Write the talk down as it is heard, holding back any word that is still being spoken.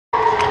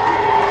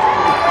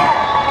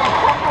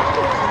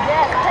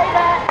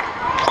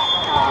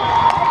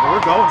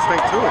going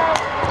straight to it.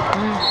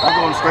 I'm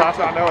going straight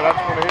to it. I know, that's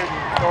what it is.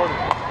 Started.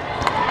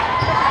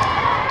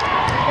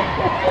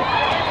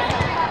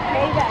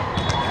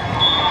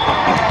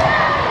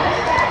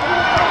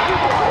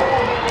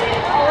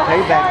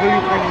 Payback. Who are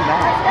you bringing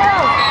back?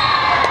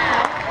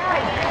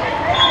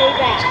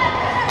 Payback.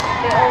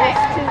 The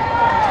oldest two.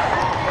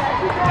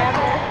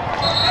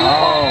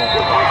 Oh.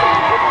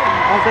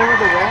 Oh, they were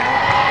the rest?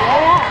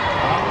 Yeah.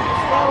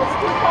 That was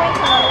 2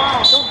 points in a row.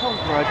 Don't hold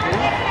grudges.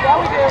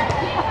 Yeah, we do.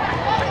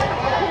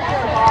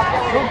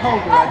 Don't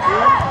hold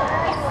grudges.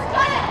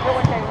 Good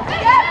one, Taylor.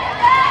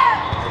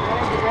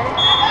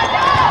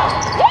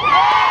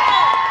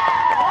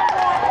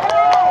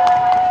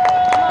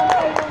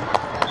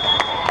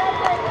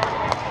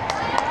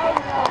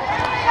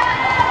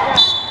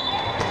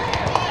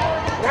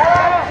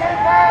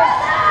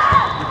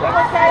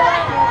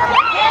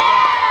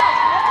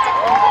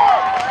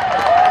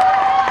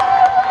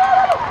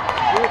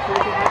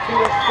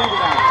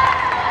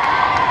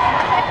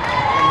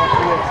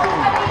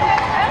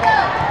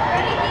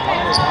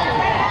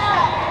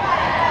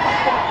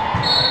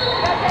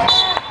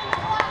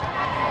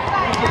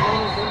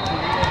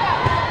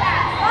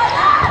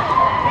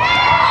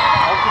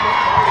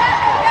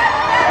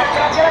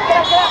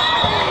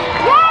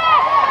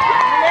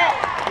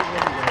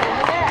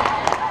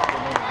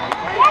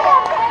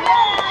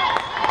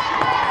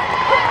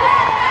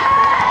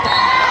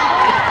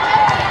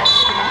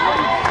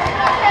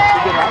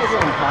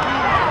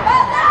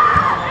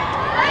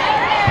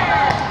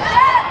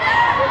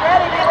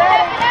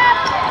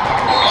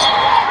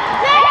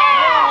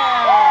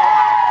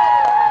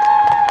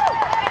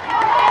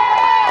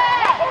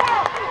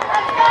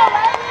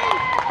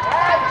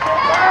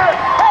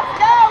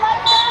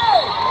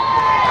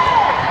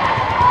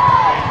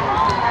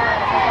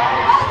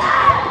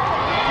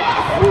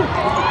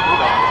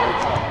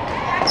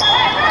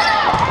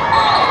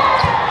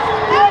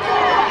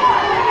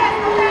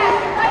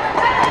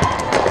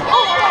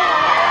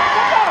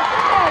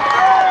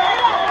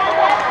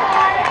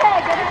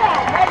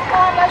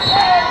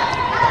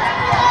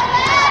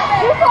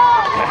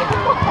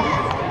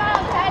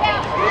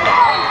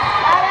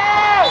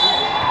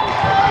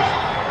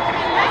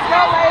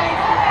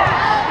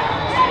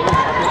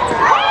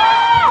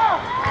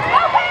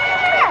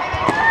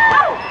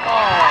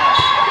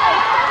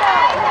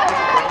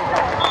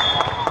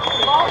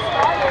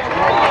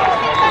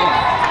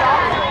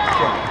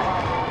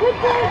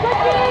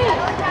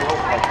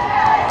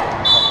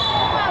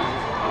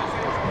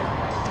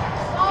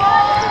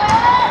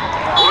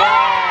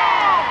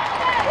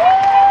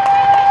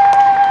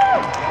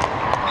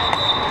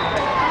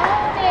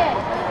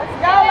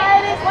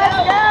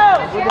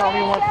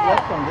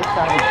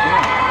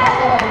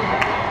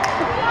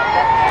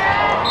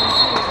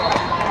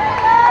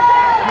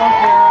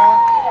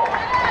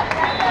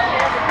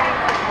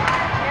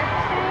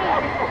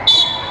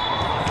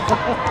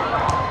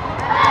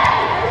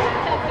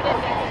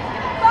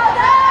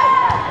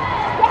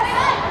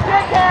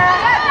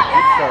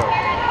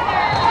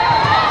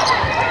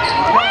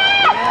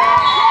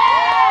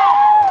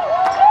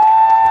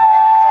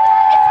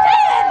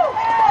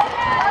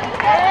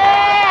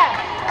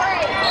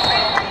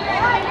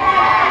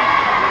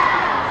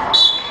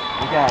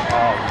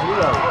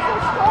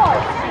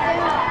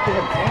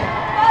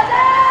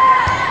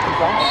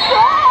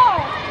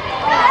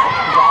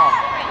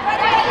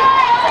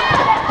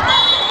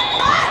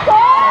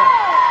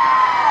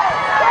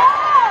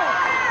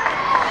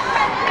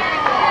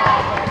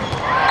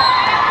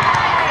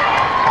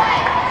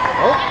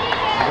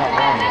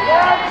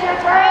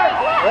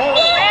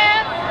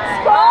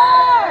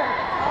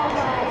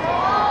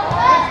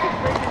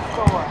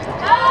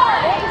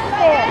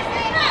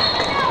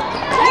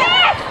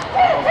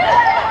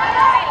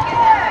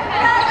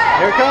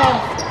 Here it comes.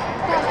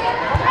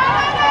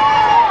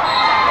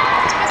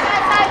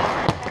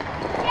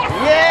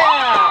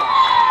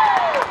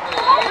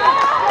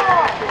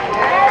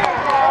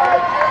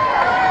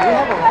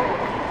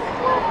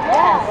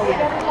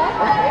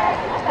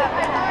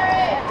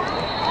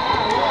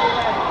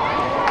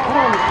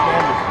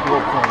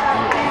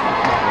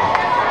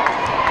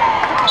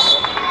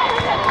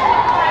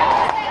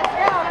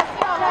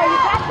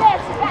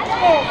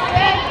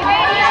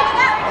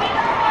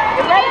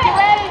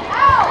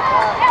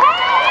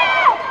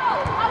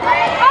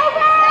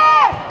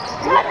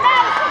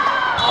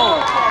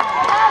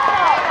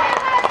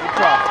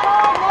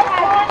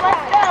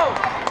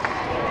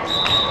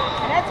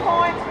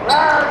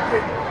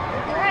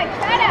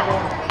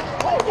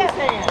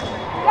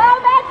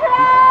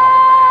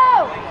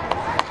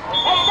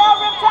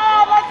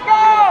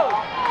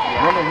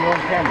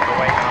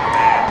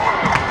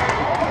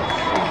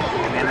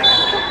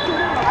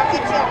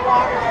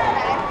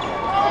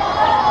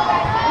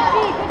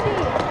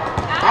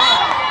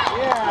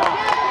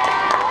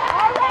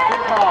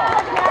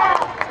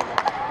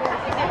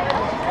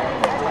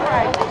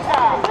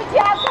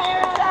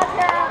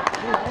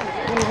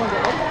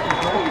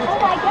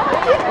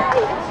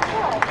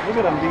 Look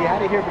at them, be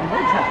out of here from no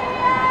time.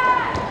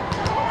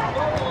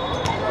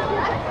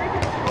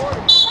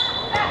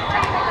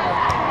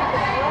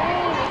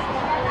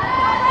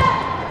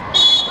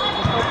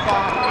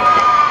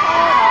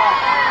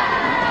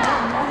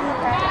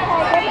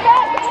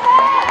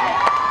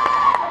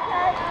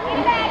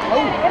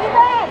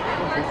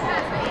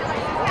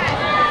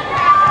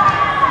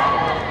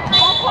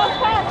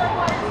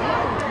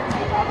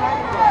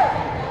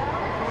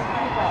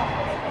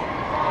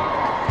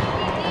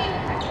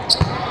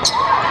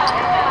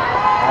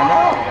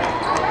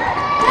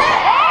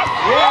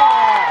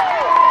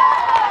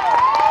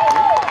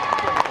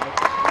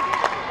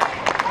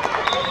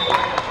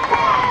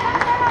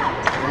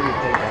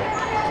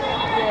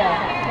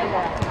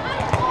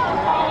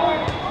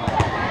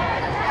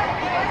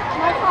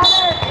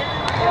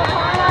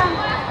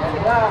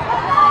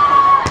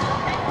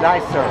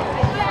 Nice serve.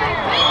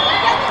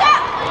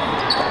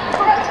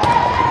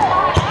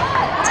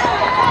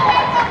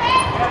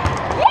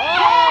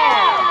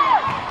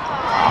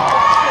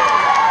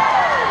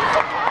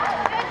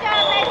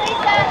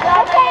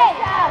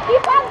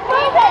 Keep on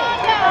moving!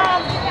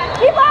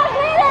 Keep on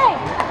hitting!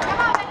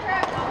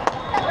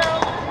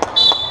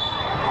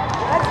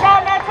 Let's go,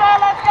 Metro!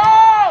 Let's go!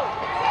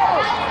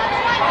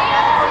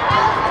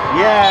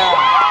 Yeah!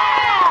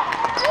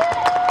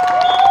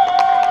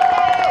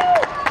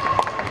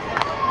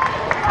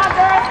 Come on,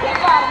 girls,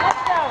 keep on.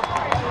 Let's go!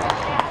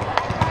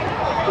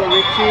 Go,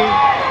 Richie.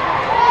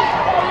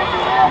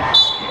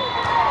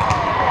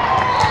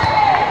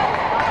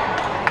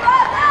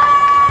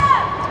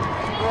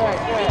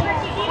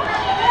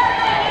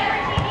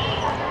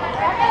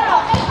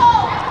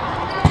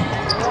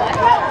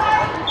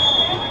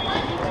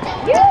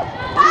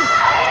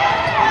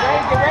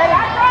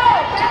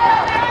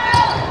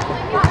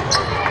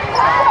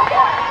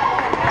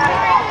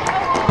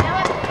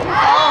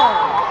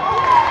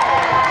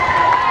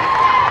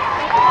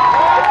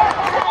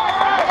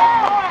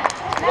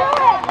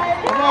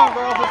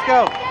 Let's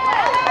go.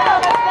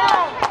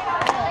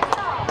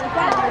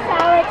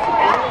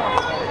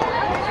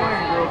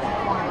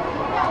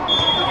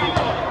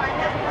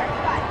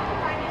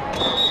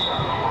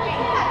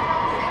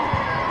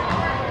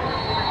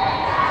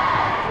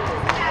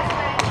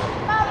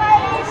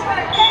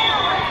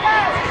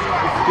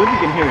 It's good you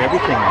can hear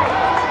everything now.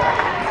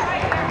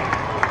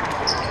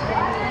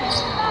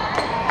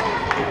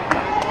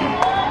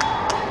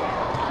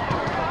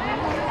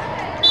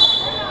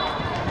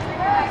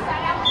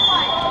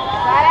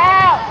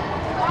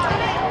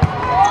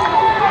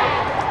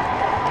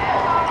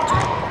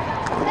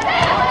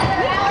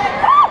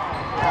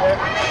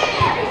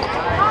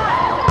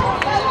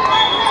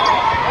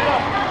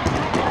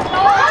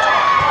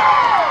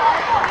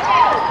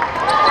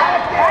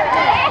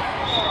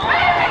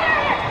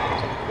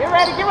 Get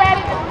ready.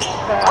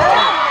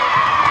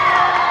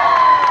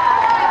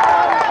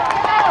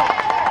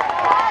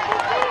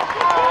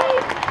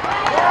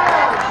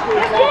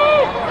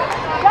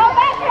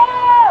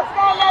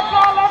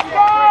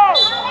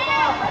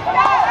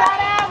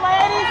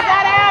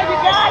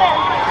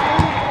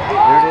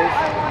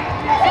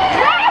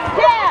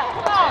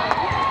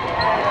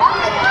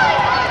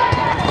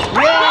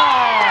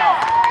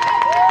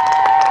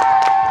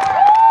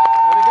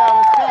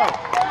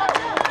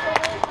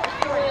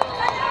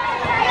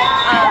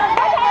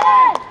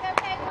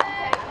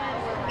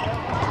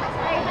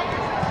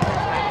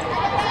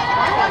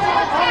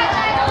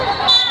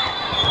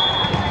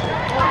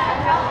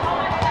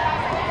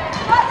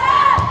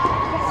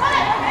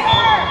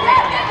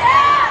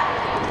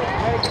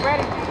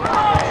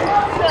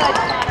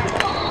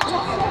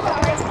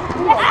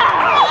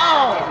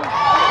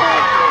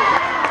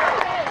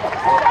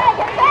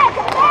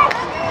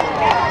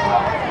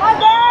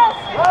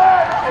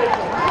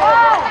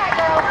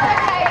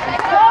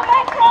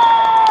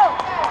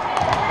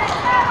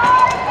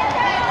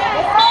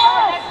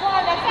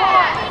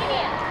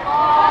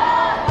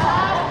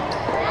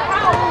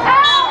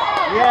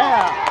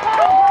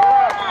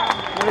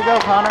 Way to go,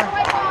 Connor.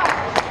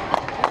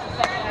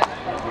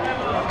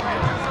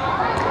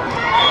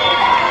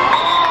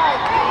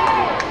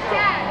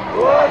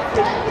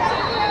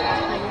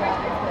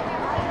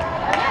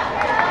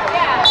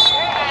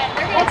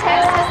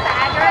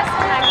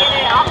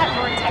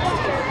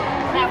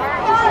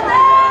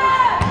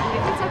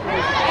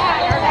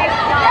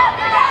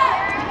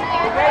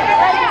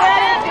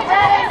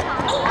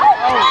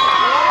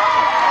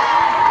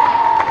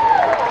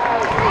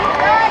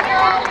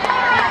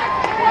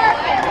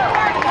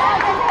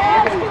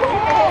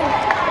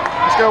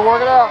 Go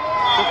work it out.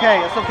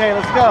 It's okay,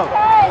 let's go. You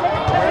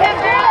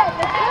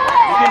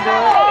can do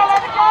it.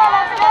 Let's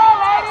go,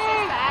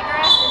 ladies.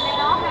 Address, and then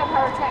I'll have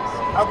her text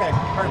you. Okay,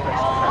 perfect.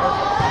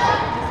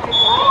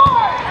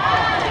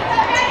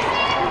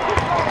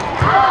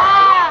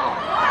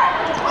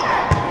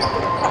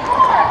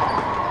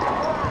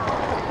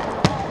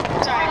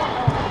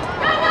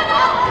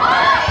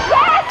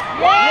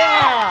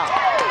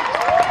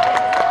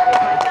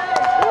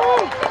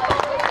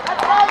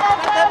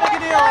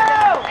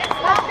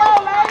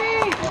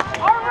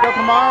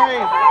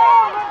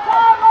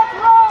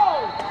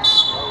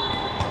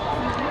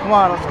 Come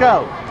on, let's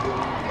go.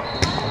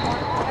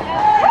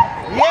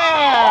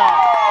 Yeah!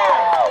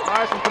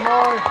 Nice one,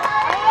 Kamari.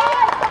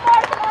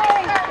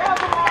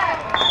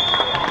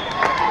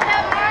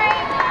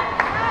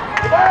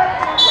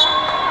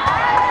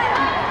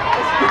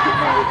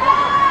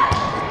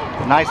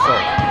 Nice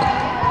serve.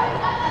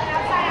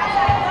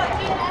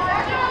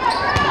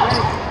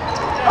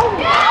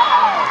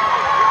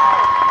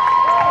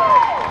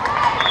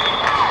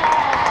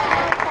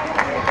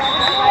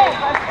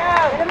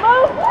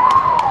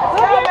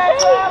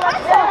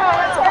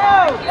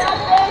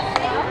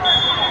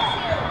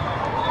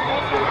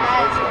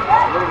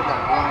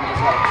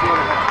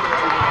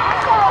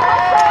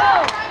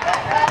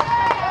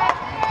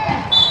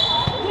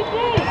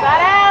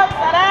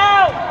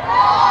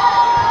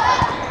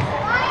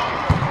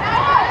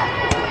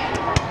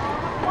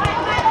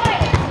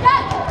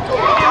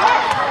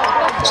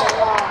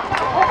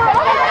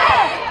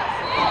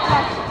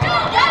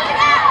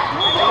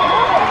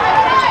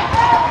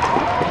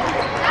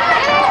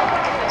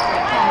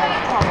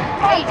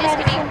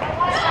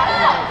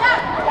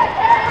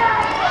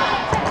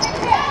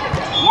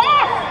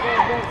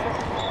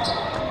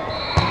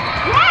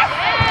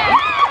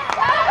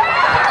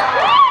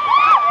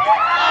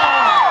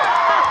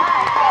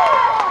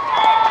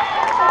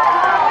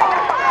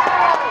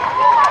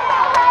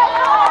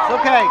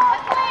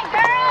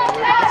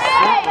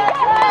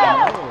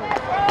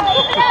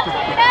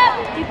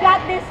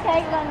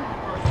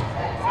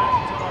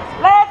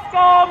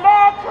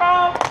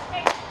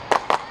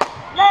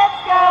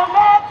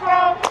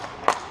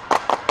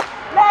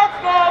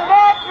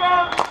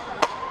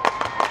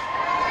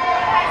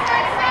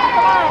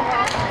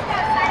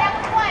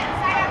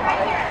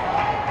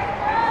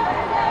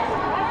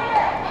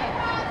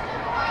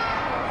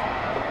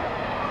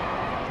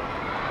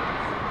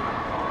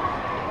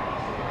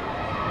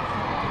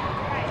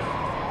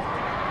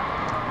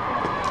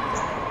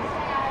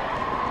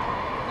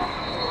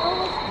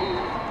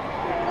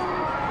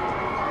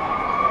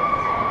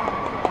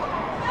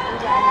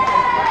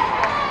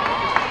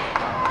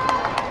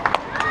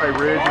 Hey,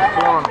 Reggie,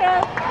 come on.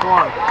 Come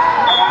on.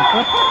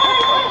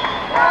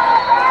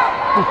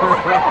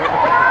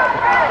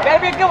 Better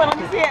be a good one. Let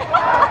me see it. We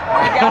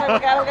got a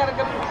good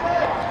one.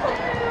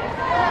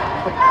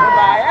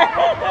 Goodbye.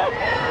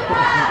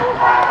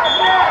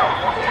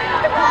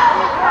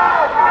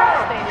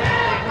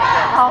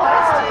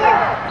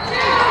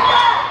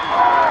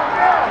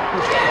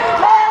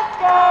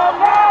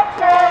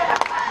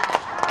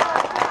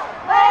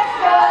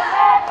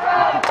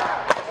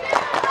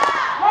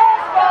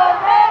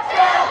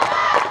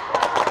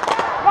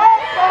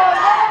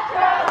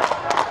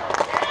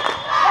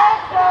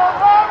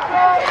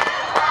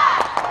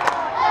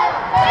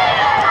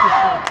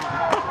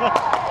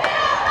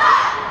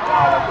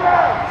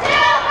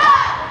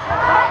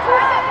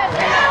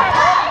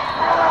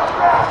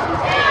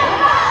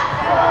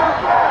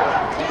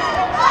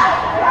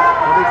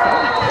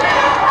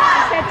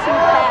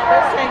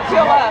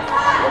 Kill us.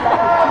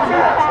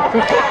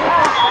 Let's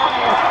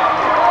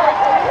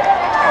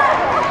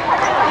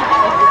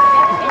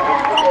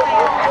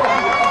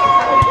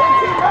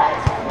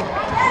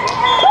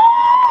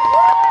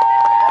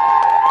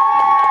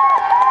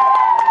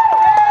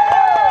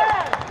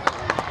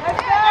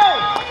go.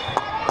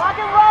 Rock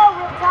and roll,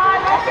 Ty.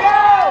 Let's go.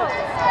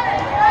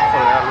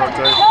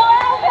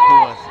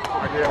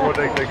 I get what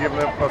they giving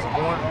them plus a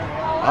point.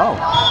 Oh.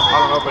 I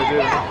don't know if they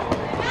did.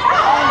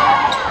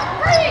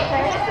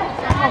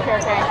 Okay.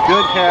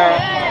 Good, Kara.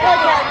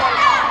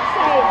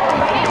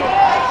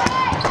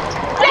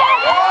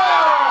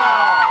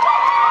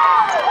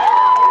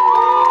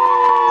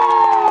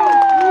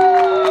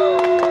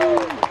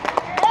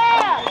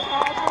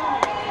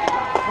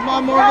 Come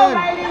on, Morgan.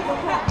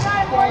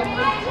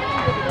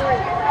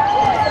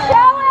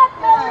 Show it,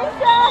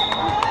 Melissa.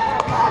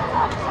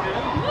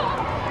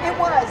 It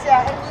was,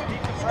 yeah. And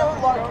you know,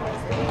 Lauren was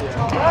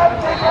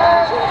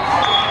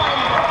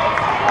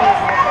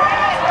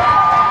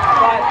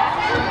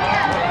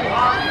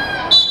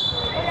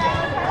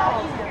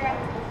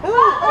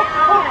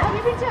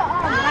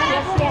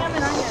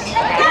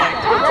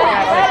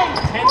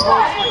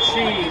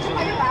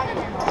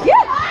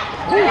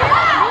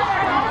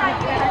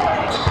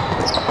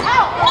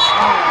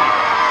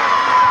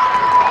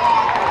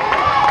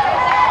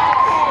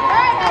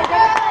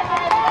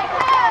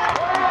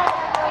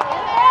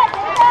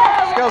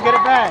Let's go, get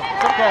it back.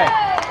 It's okay.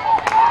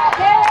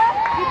 Tara,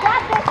 you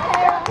got this,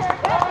 Tara.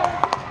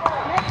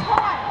 Next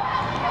one.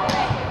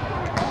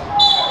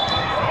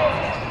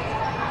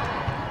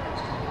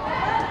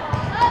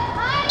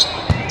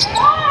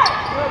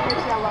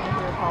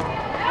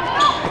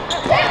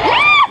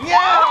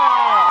 Yeah!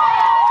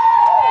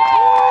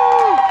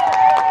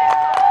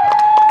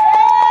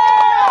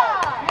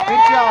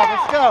 Good job.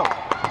 Let's go.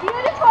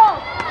 Beautiful.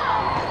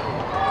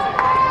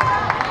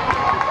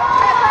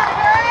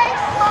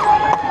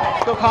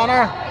 Let's go,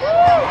 Connor.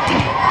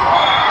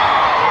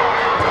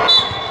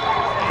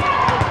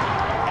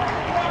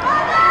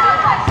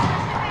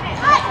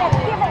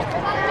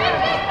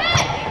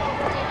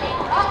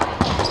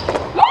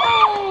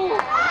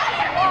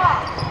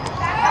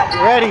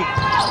 Ready.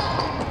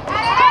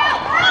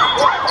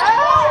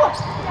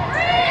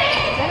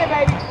 Get it,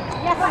 baby.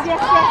 Yes. Get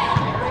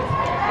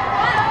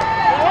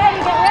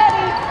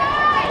ready.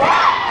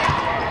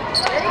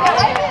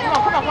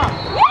 Come on.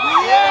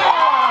 Yeah!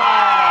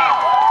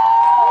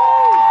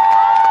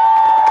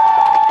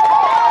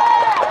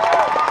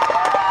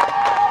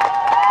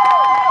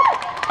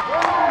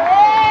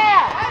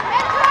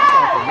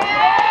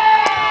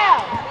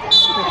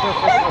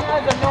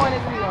 As annoying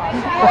as we are.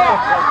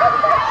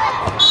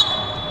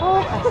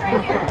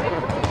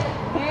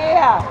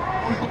 Yeah.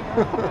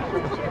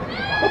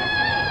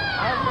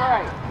 That's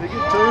right. You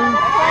get 2. You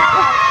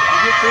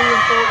get 2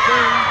 and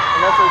 14.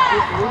 Unless they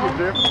get the rule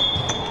different.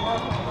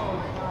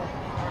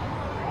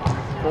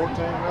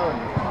 14-0.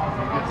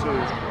 You get 2.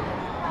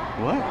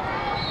 What?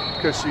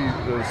 Because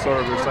the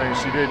server is saying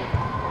she didn't.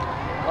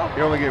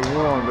 You only get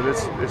 1, but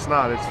it's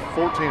not. It's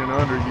 14 and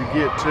under. You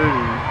get 2.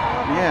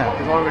 Yeah.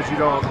 As long as you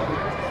don't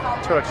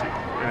touch it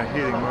in a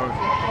hitting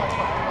motion.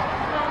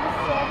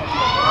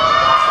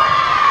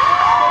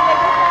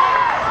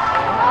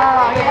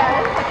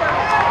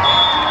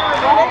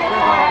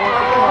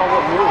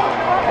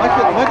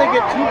 Why'd they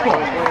get 2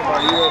 points?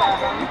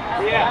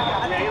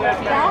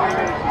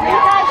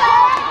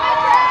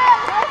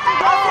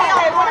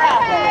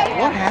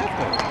 What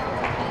happened?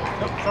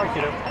 Sorry,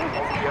 kiddo.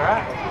 You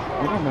alright?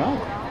 We don't know.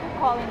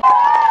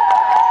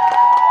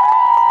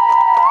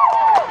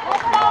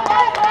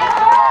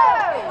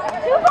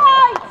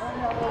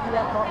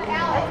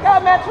 Let's go,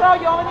 Metro.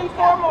 You only need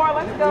 4 more.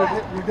 Let's go.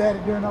 Your daddy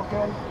doing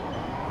okay?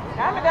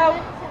 Time to go.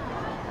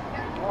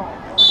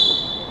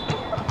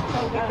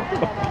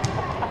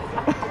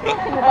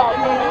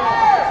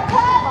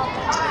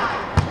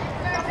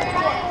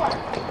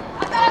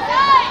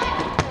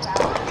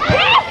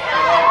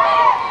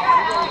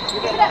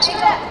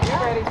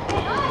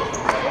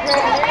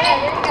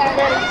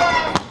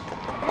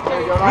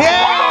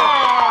 Yeah!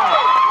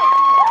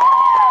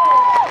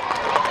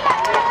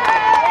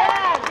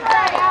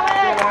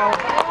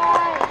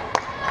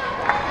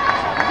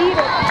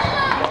 Beautiful.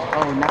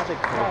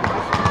 Get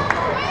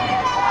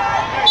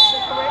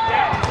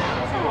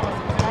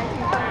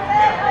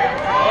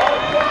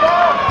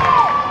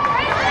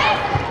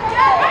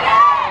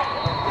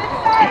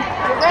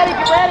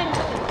ready.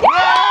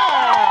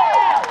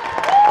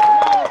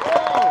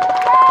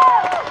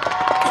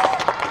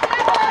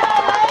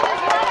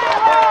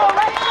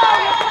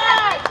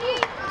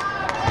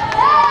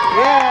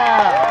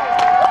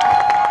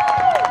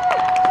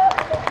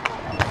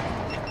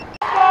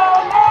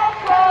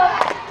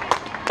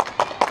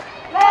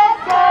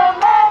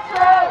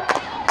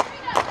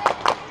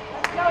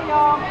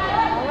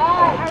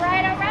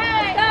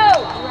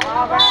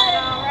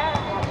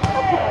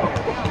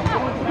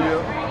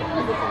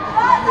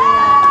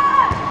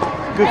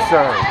 Good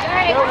serve.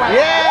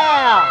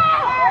 Yeah!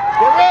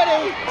 Get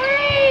ready!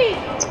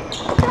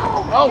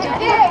 Oh!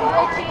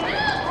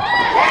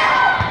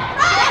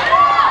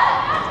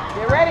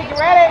 Get ready.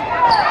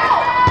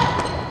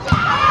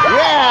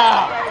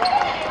 Yeah!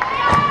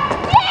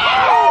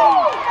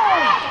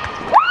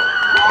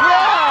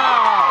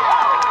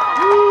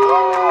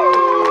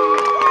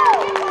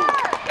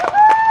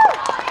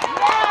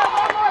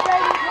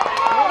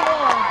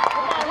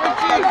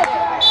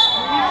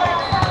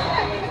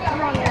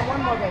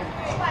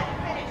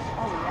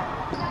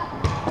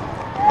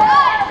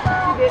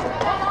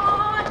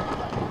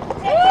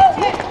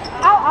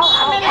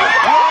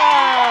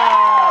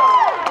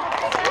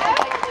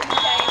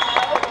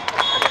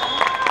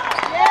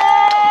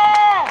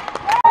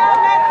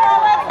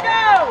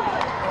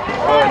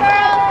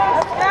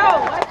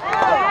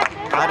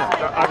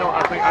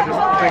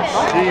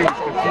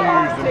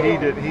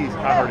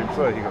 I heard him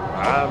say, he goes,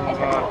 I'm not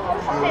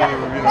sure,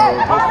 you know,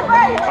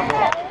 I'm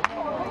not,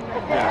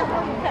 yeah,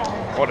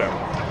 whatever.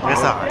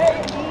 It's all right.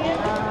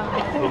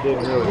 It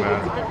didn't really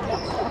matter.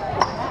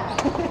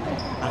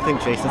 I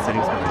think Jason said he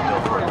was going to go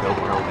for a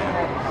GoPro then.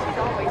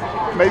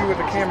 Maybe with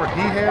the camera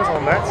he has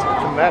on that,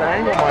 from that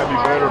angle might be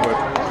better, but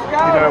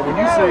you know, when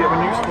you see it,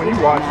 when you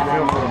watch the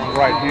film from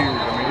right here,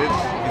 I mean,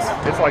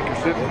 it's like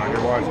you're sitting like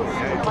you're watching the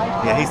game.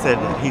 Yeah, he said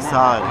he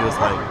saw it. He was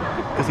like,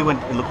 because he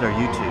went and looked at our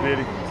YouTube. Did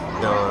he?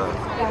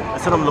 I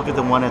said I'm looking at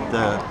the one at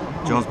the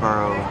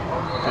Jonesboro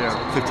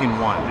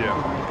 15-1. Yeah.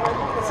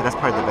 So that's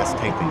probably the best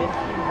taping.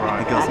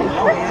 Right. He goes,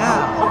 oh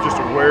yeah. Just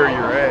to where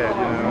you're at,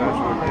 you know, that's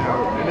what, you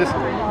know. And this,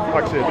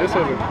 like I said, this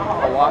has a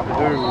lot to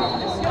do with,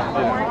 you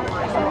know.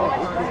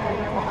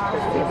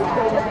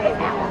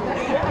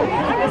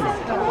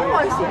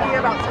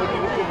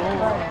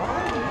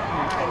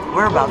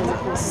 We're about the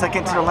third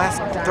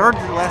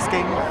to the last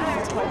game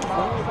left.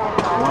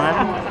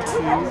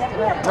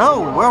 1, 2. No,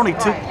 we're only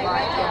two.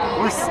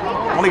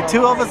 Only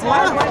 2 of us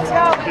left.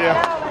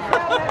 Yeah.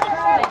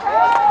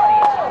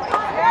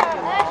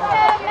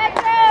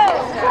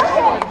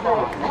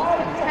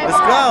 Let's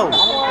go.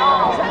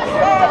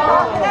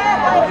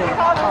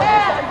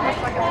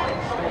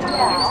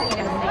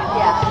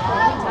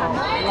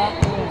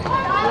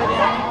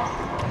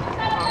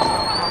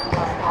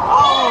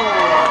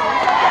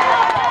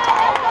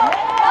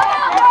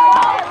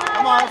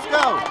 Come on, let's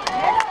go.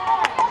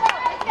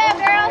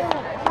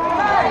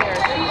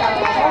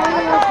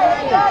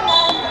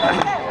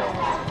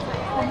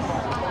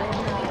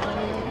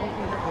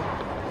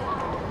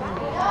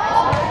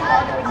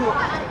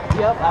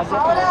 Yep, I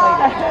definitely say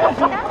that.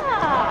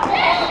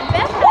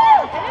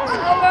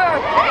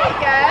 There you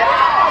go.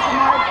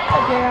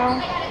 Down.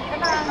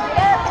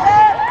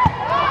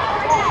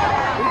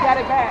 We got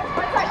it back.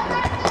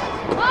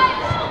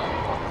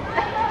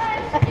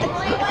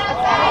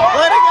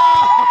 Let it go.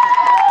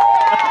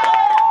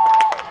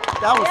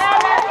 That was.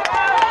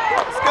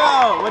 Let's go.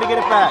 Way to get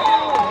it back.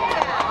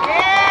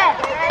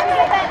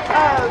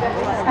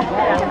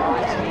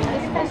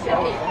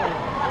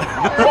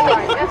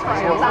 That's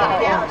right.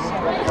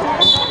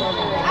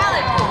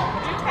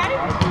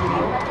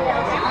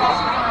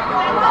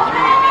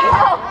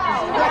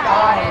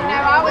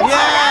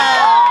 Yeah!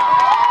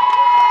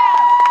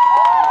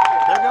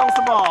 There goes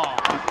the ball.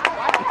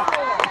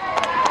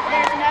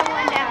 There's no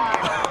one down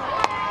there.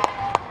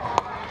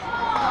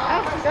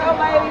 Go,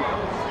 lady.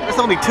 There's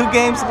only 2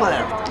 games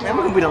left. And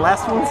we're going to be the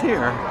last ones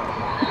here.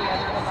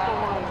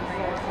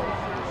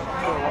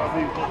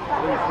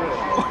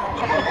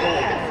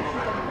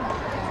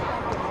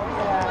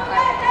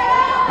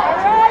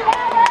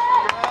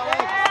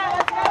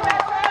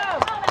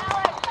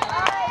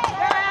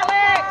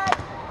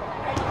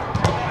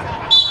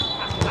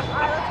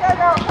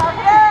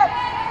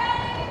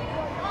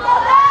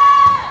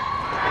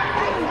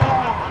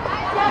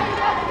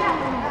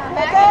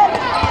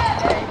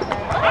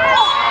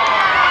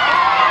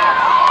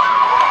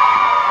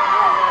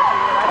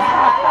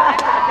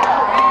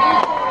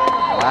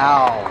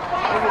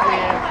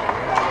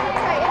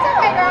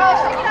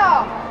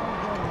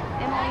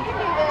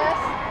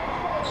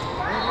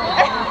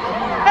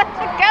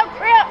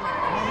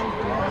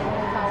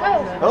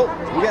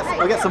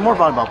 We got some more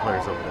volleyball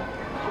players over there.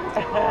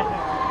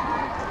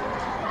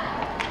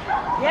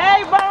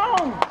 Yay,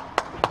 boom!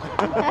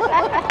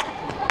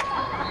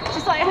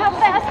 She's like, how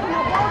fast can I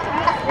walk?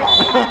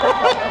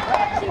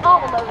 She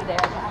hobbled over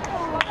there.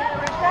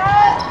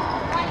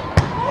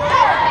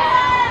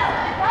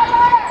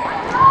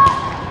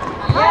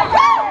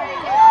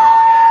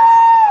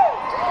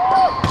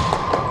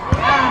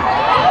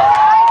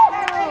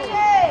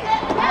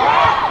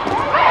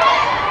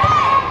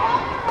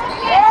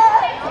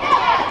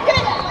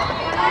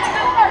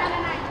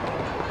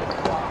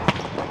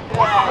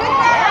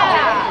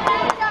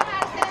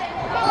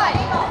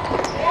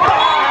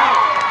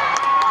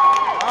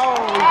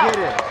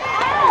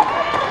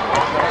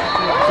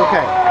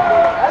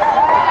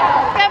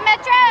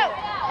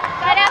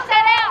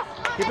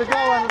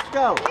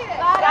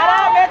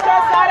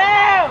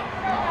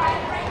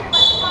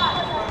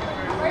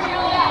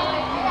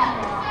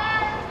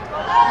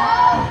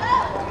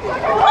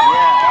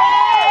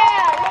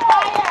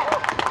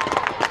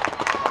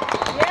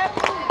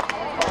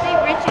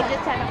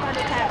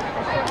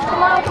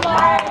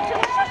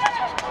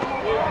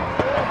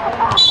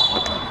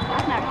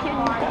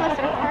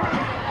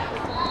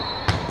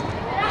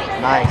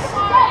 Nice.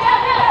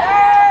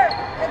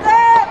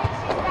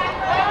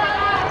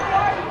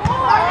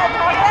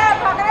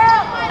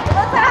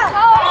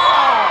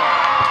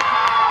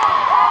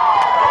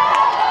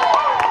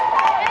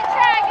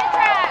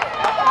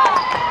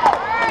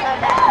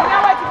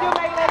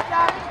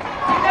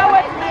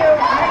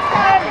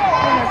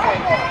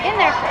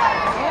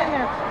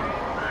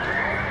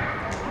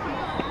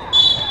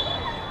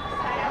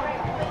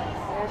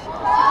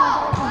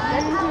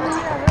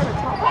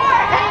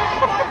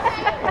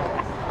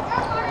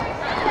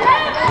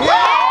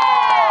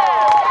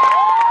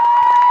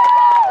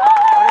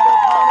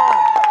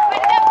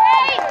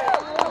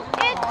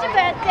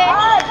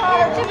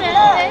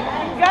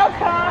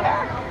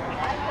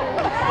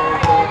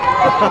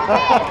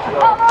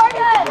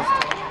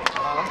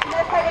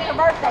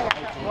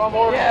 One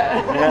more.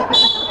 Yeah.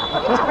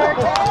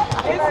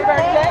 It's your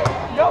birthday.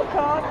 Go,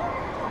 Connor.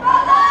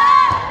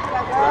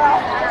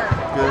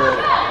 Good.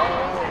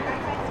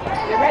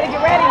 Get ready,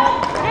 get ready.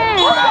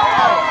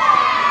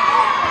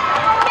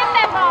 Get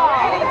that ball.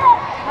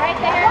 Right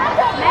there.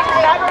 Next.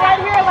 Stop it right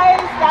here,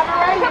 ladies. Stop it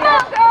right here. Come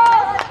on,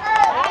 girls.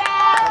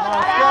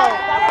 Let's go.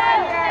 Stop it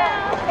right here.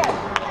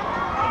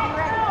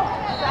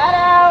 Side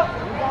out.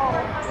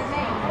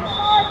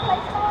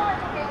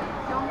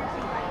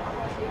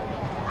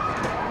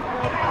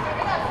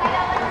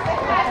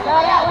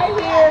 Side out right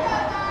here.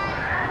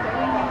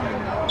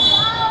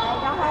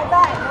 Don't hold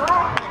back. Go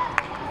out.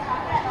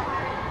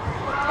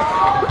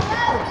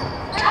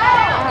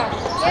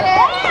 Get it.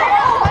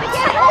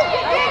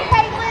 Get it,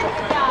 Caitlin.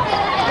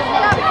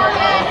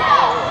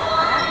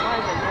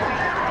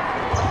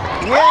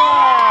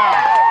 Yeah.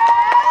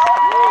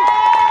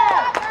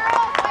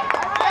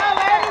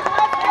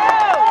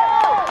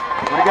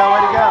 Way to go, way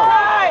to go.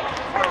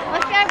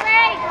 Let's go,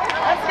 Grace.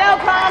 Let's go,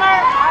 Connor.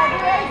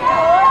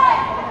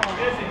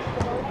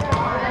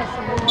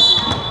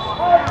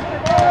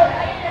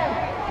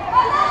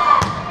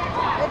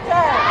 Good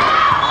turn.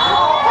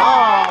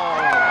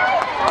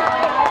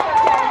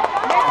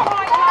 Next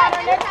point,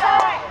 Connor. Next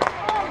point.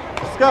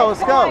 Let's go,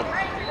 let's go. Don't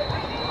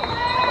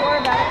worry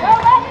about it.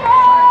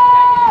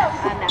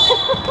 I know.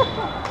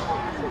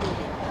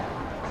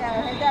 Yeah,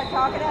 hit that.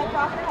 Talk it out.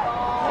 Talk it out.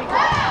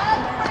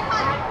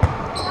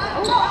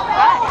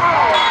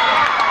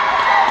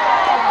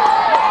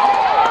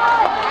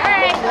 All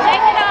right,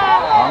 take it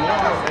off.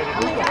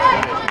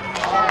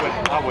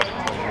 I wouldn't.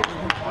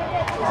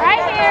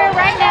 Right here,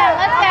 right now.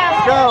 Let's go.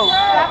 Let's go.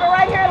 Stop it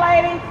right here,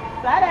 ladies.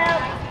 Side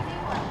out.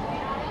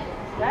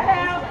 Side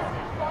out.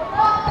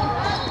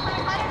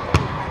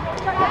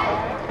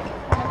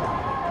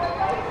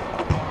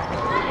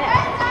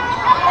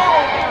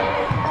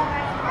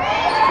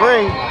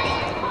 Free.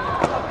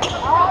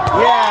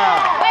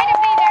 Yeah. Way to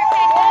be there,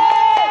 Caitlin.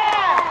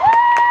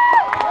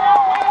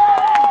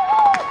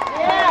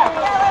 Yeah.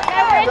 Go,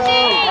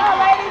 Richie. Come on,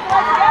 ladies.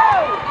 Let's go.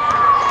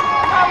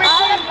 Come on,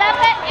 All Richie. about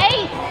that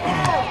ace.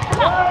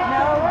 Come on.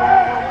 No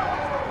way.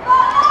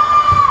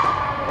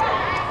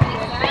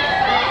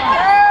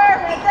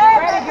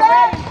 Ready, get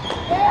ready.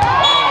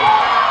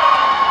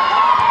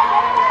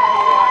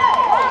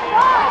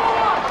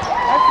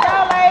 Let's go,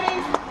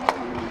 ladies.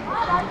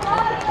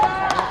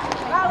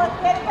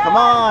 Come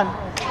on.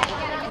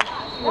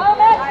 Go,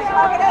 Max.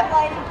 Talk it up,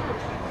 ladies.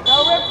 Go,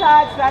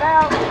 Riptide. Side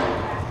out.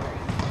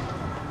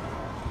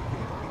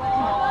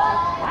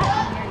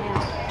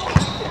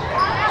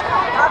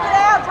 Talk it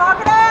out. Talk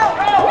it out.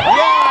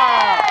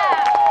 Yeah.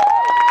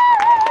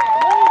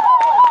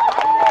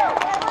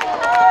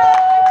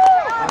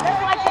 Just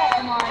like that,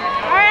 come on.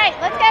 All right,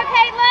 let's go,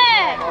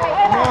 Caitlin.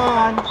 Come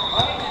on.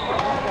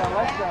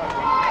 Let's go.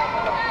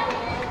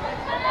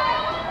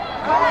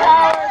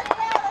 Towers.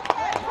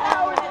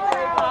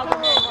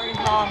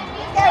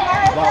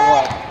 About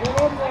what?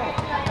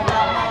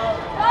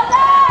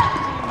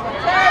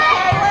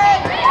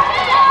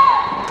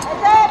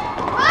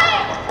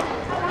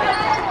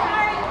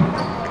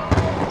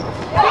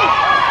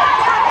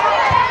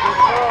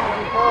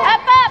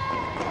 Up, up.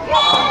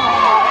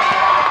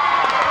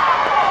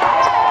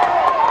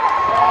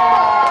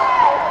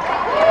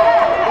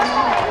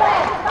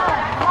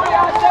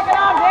 Check it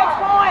out, next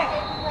point.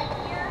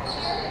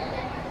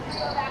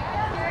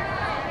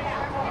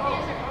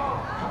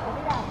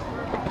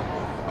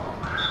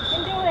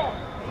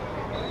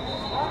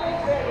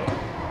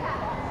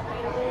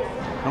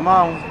 Come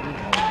on.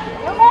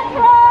 Come on.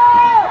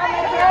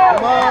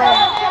 Come on.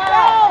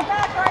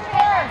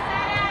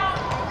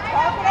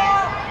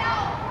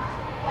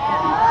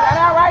 Shout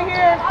out right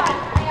here.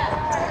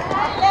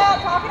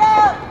 Talk it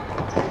out.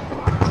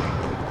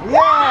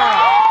 Yeah.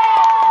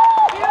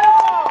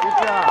 Beautiful. Good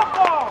job.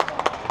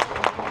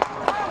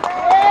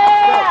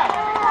 Yeah.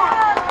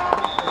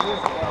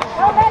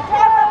 Go back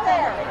up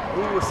there.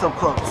 We were so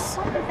close.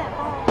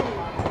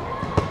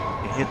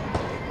 It hit.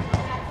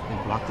 It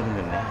blocked it in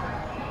the net.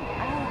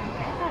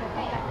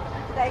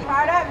 Stay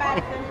hard up,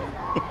 Madison.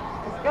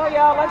 Let's go,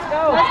 y'all. Let's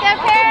go. Let's go,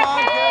 Kara. Come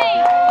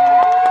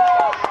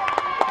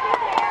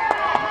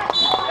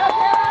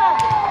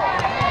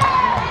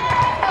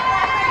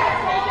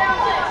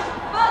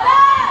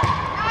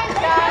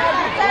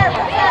on,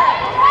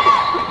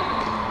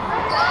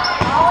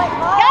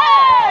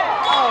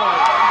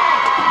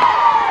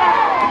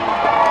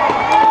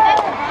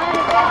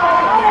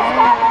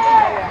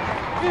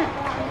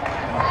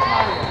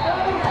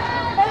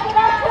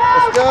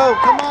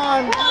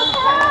 on.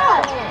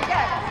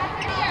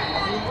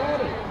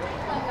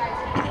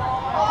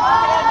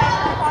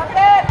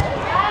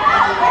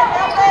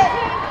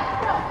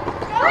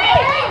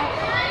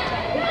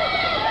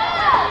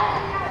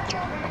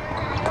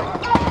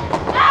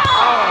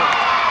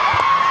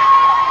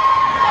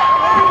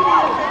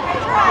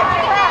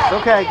 It's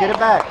okay, get it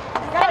back.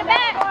 Get it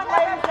back.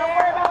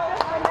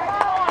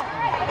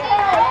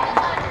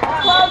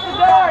 Close the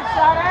door.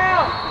 Shut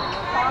out.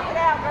 Talk it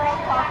out, girl.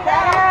 Talk it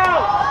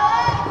out.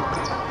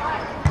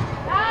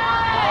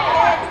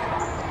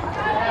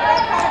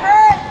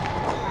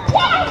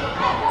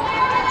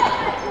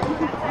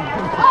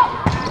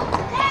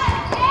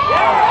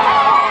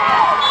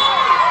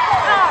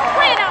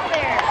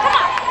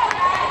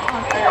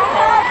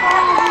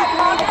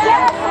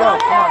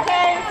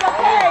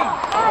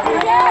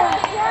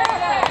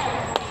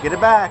 Get it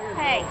back.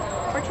 Hey,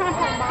 we're trying to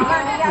play ball. You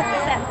got to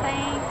get that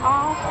thing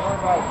off.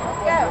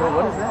 Wait,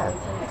 what is that?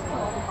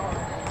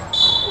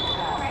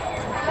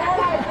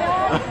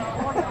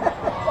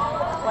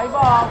 Play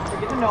ball.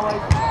 Forget the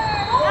noise.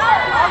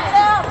 Talk it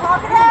out.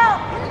 Talk it out.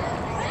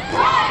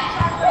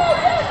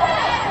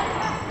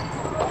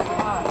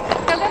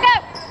 Go, go, go.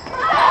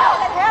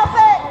 Help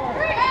it.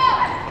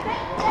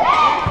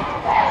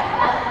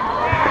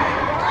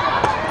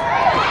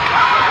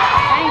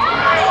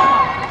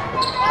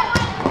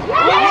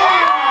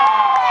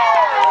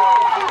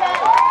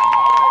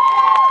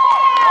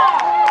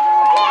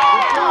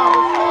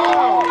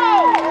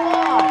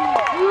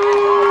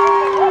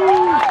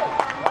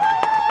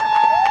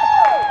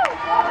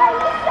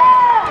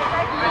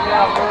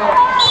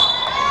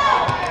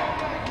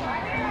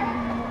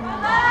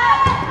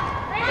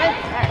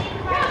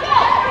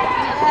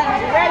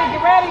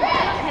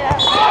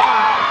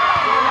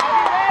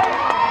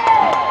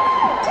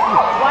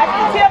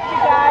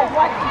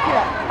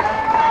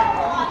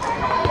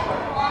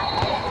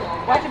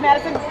 Watch it,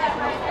 Madison. You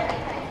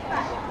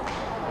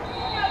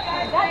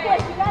got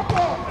this, you got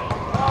this.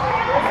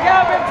 Let's go,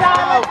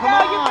 Riptide. Let's go,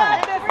 you got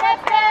this.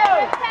 Let's go.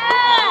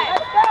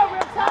 Let's go,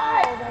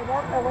 Riptide. They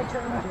won't know what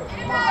you're going to do.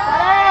 Shut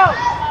out.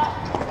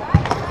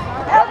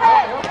 Help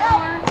it.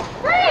 Help.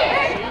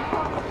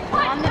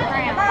 On the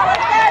ground. Come on,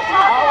 let's go.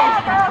 Talk it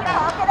out, girl.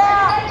 Talk it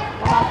out.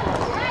 Talk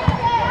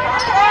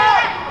it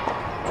out.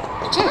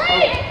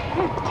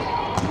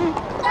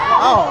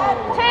 Oh.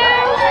 2.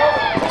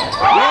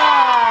 Yeah.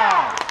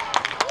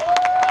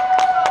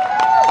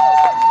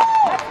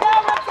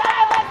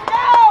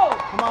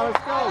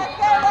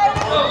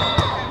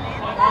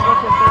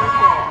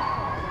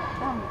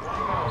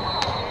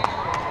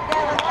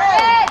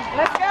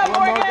 Let's go,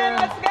 Morgan.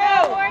 Let's go.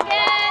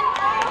 Morgan.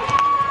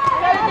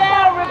 Shut it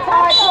down,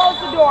 Riptide. Close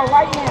the door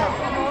right now.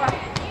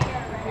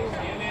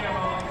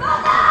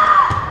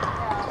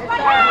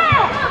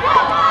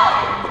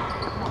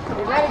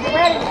 Get ready, get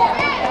ready.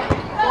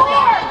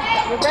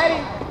 Get ready.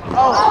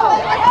 Oh.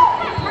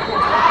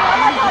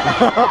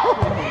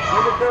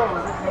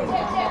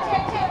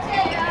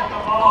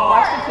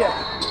 Watch the tip.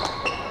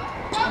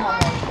 Come on,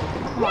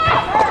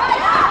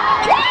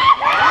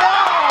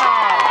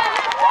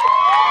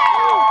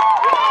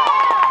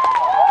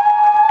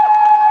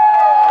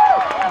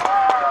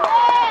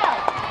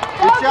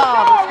 Good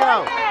job, let's go.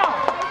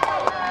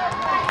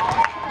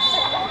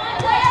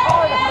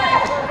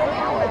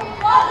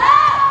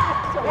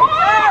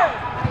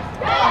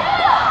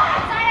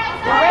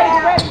 Get ready,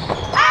 get ready.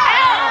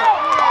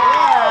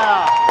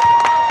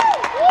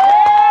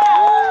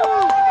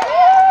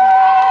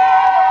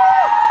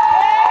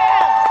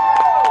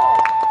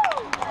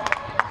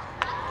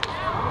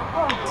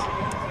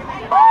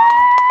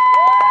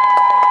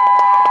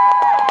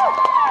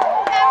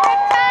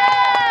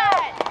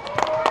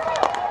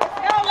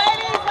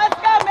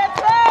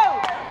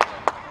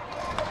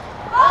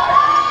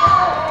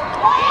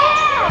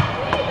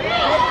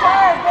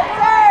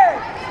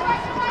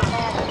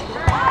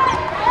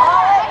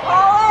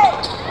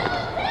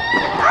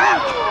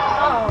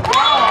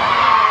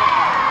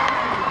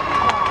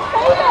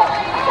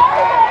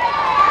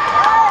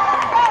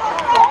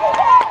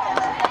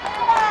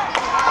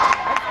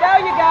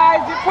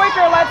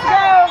 Quicker, let's go.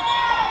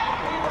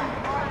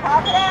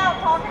 Talk it out,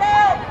 talk it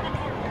out.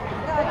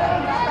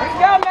 Let's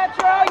go,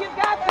 Metro, you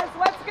got this,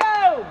 let's go.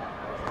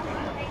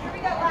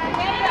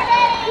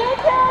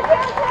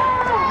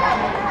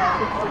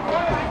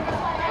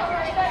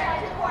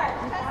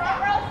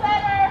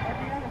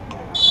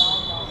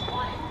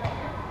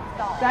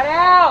 Set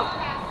out.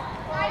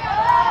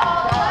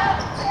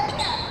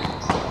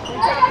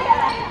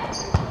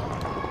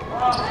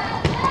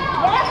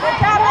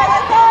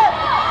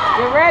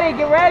 Get ready,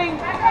 get ready.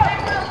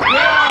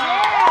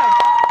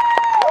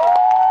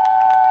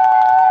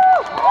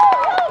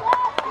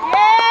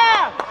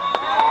 Yeah.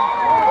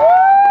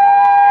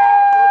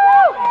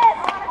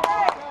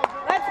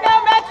 Let's go,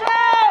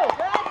 Metro.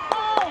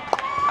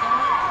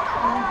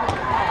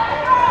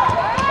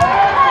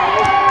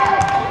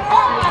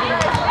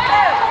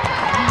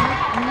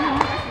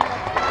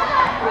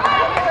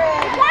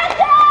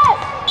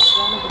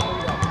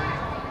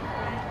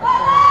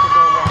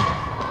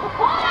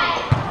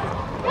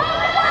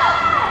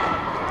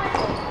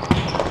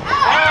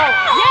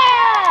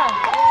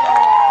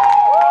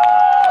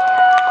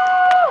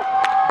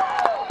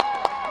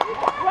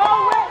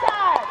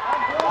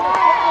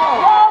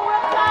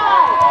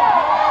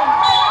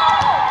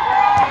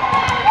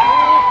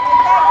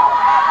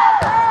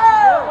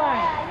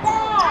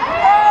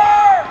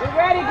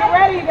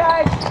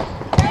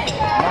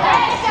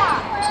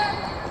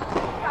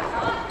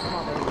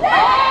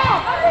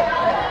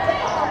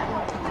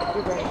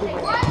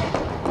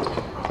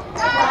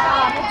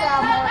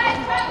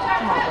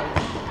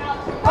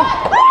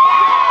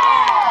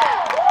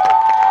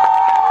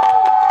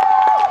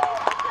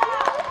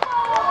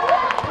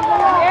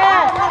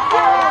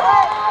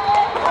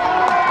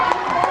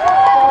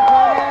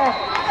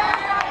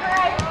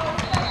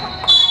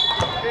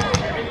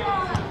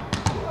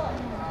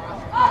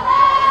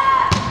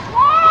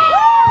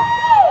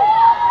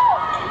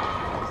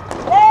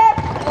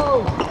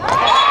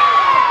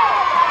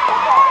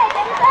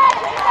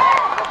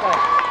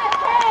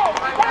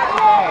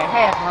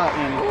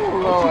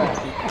 Lord.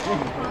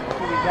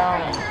 Be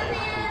gone.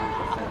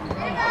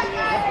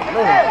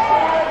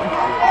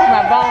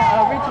 My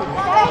bone, Richard.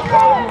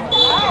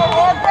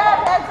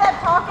 Heads up,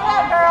 talk it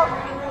up, girl.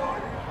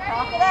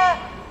 Talk it up.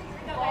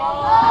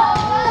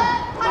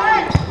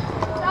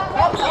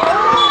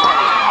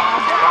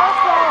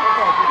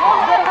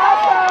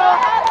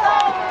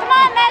 Come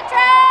on,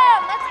 Metro.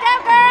 Let's go,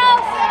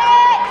 girls.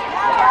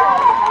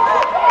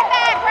 Get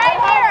back right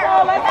here.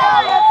 Let's go.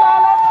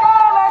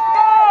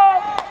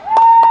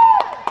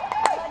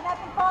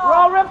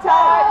 Roll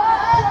riptide.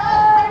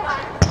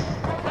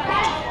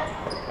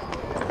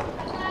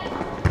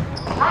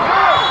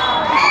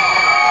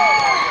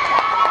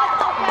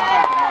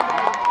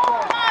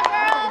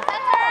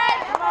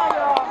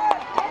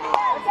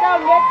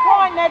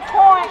 Next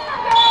point.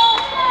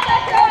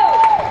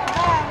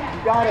 You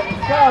got it.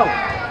 Let's go.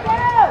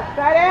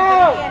 Side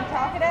out.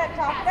 Talk it up.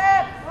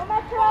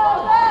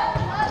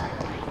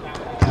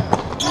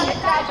 Good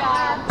job,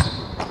 John.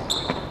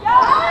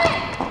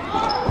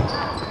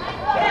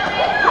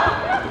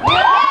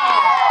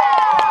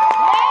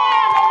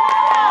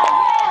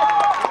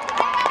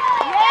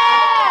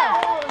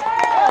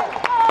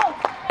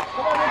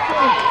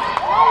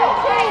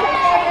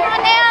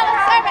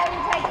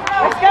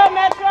 Let's go,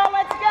 Metro.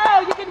 Let's go.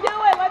 You can do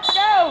it. Let's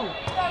go.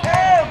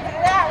 Put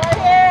it out right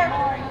here.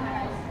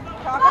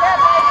 Talk it up,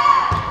 baby.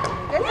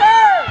 Good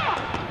serve.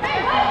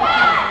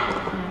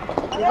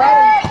 You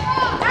ready?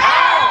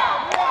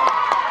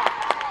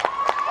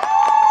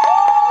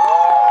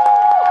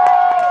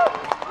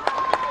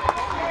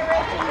 Hey,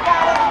 Richie, you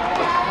got it.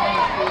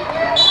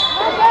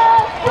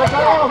 Let's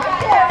go.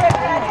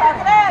 Talk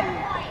it up.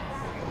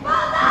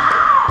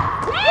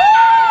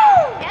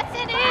 Yes,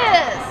 it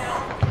is.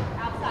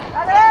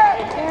 Talk it up.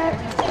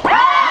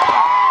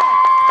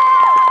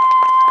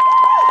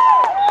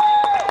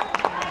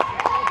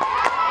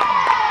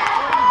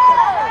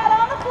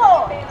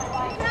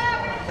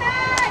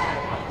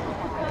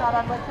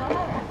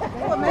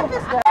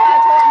 Memphis does. I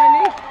tore my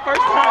knee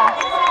first time.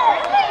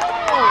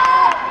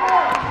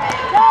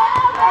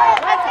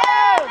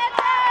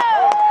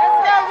 Let's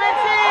go,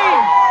 Richie.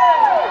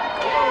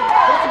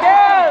 Let's go.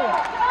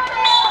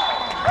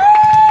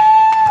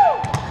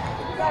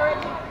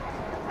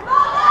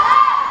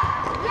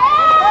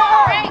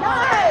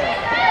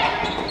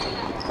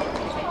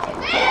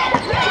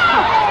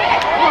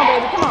 Come on,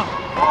 baby, come on.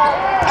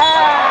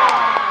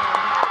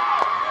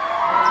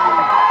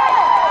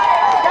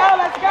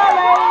 Let's go,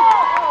 ladies.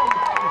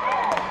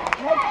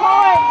 Next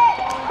point.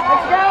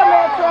 Let's go,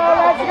 Metro.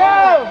 Let's go.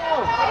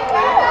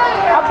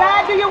 How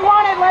bad do you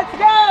want it? Let's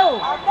go.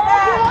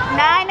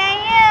 9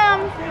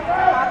 a.m.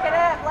 Talk it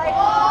up,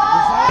 ladies.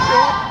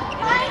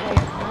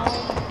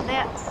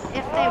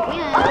 If they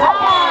win.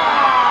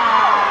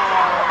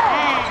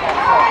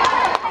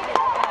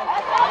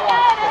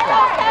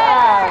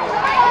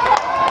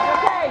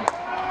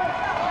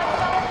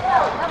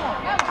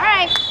 All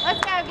right,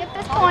 let's go get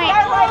this point.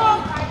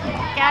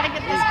 Gotta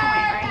get this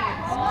point right here.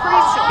 It's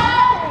crucial.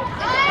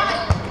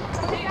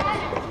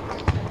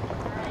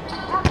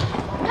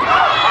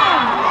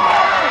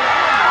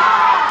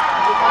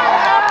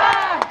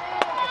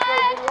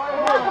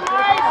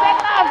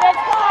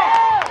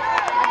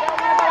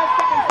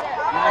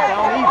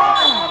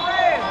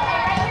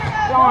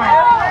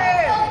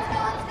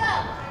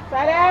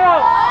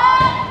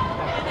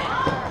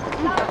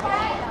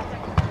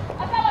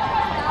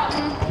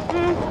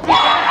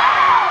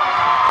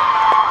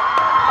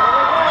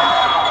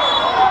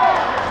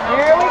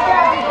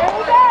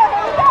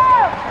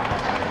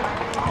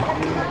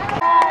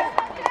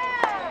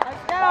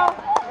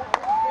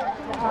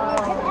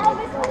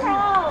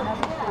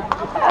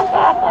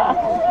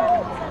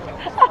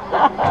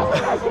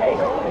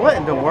 What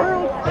in the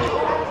world?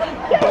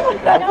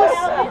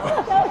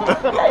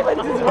 Caitlin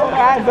just rolled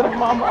her eyes at her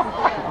mama.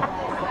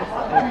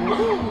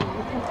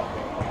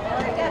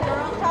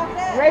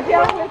 Reggie,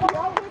 I'm with you.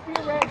 I'm with you,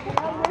 Reggie.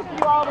 I'm with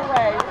you all the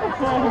way.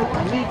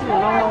 Me too. I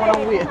don't know what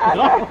I'm with.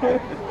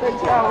 That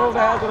child rolls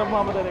her eyes at her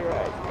mama, that ain't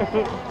right.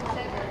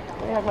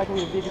 They act like we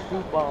the biggest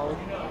goofballs.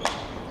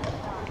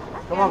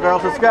 Come on,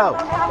 girls, let's go.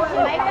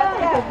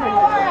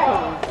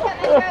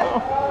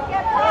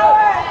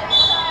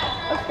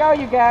 Let's go,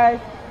 you guys.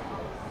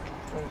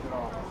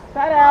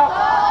 Side out.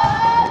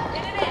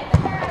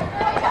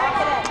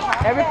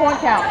 Every point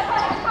counts.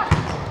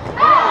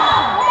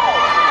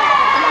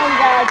 Come on, you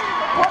guys.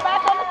 Pull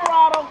back on the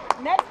throttle.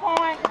 Next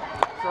point.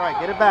 That's right,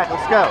 get it back.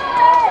 Let's go.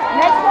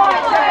 Next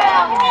point.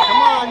 Come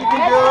on, you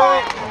can do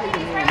it.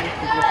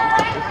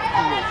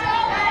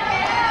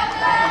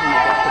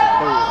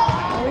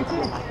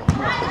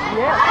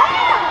 Yeah.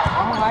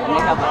 Oh my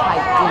God.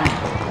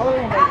 Hold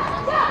it in, baby.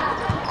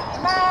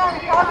 Come on,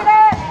 talk it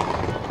up.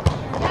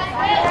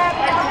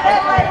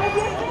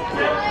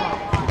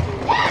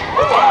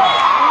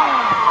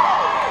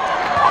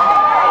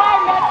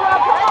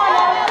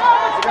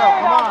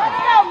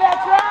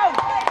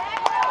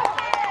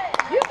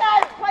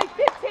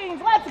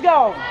 Let's go.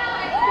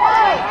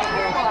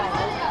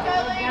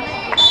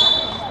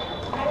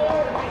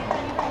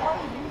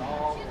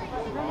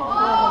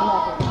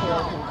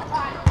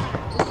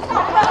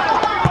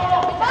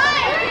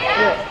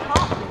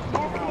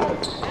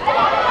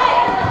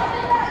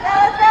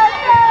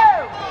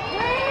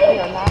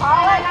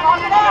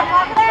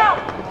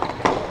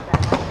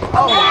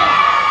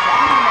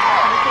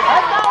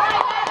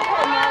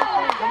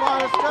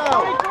 let's go.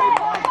 Only 3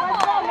 points.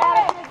 Let's go,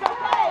 Madison. It's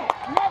okay.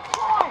 Next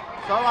point.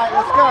 It's all right,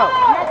 let's go.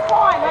 Next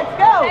point. Let's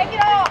go. Take it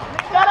off.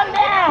 Shut them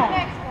down.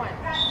 Next one.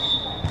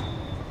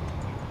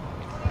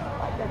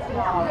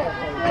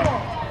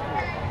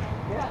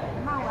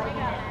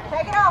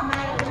 Take it off,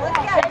 Madison. Let's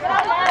go. Take it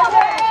up,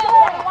 Madison.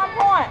 1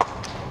 point.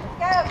 Let's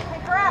go.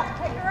 Pick her up.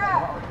 Pick her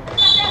up.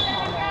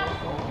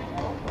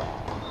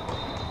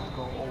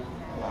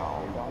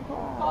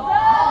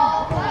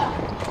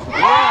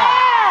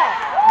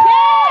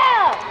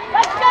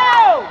 Let's go!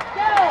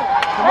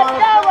 Let's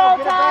go, Roll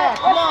Tide!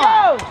 Let's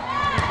go!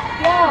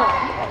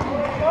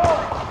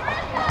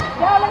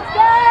 Let's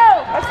go!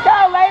 Let's go,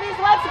 ladies!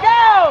 Let's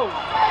go!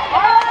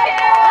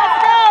 Let's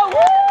go!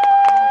 Woo!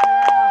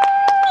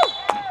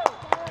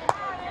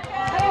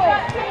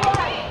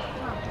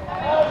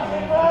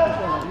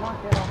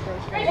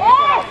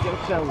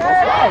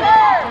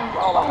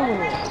 Roll on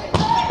with it.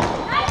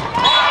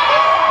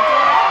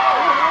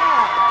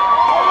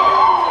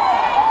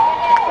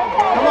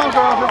 Come on,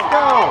 girls, let's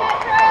go.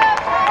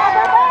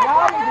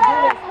 Y'all need to do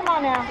this. Come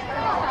on now.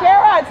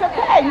 Kara, it's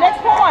okay.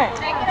 Next point.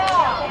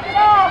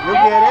 You'll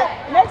get it.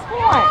 Next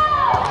point.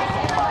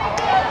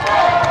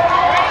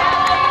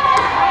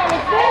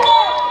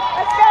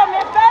 Let's go,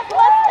 Memphis.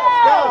 Let's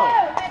go.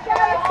 Let's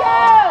go.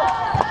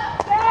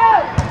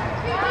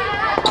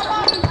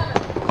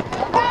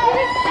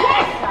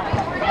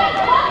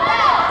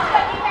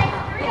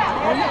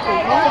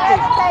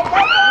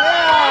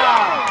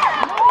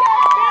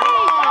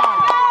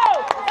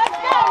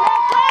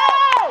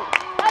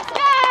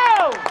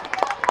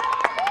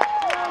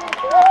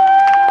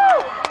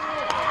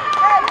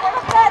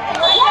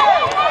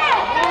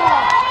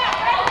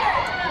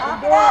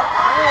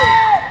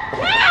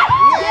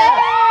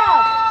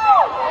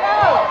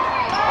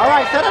 All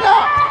right, set it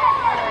up.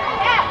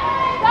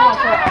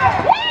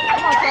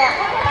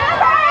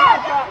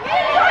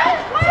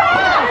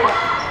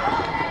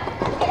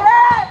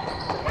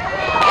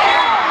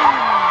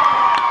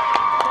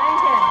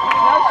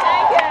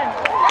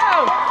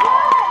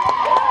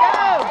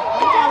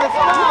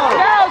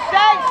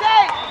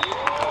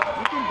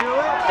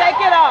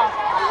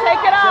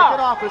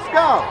 Let's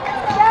go.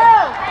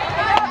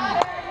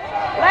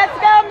 Let's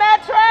go,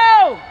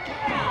 Metro!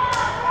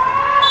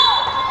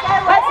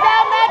 Let's go,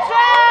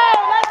 Metro!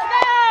 Let's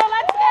go!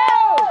 Let's go!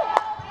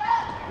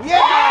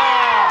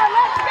 Yeah!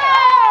 Let's go!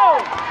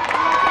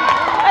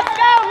 Let's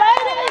go,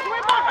 ladies!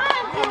 We're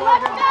behind you!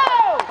 Let's go!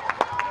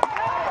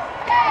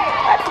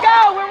 Let's go!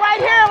 We're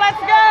right here!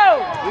 Let's go!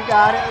 We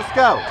got it. Let's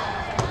go.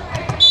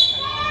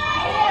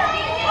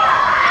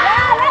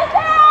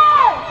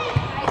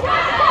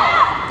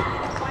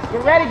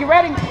 Get ready, get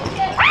ready. Yeah!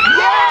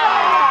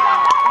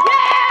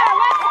 Yeah!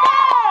 Let's go!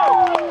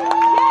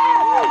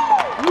 Yeah!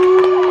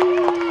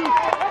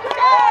 Let's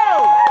go!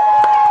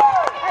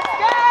 Let's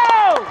go!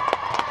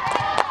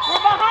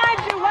 We're behind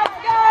you. Let's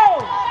go!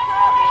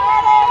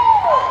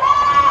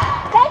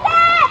 Take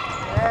it!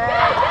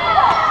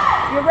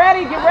 Get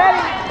ready, get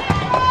ready.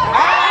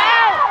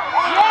 Out!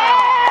 Yeah!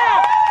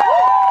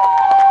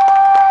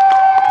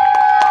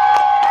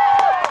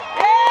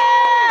 Yeah!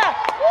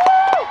 Woo!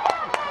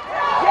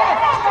 Yes!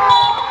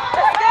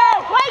 Let's go!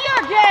 Play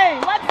your game!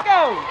 Let's go!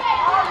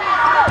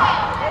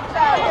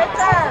 Good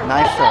turn.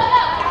 Nice serve.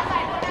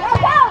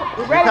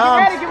 Get ready, get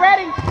ready, get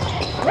ready!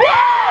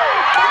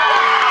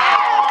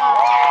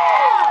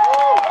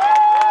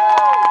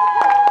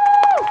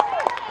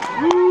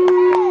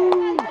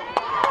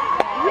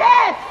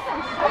 Yes!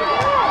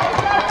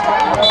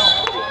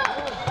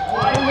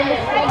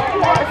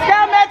 Let's go,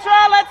 Metro!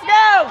 Let's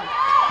go!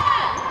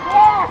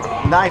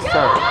 Nice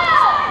serve.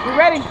 You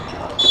ready?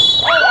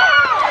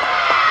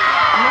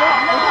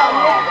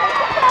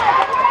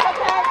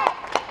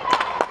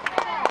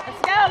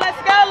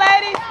 Let's go,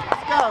 ladies.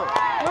 Let's go.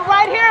 We're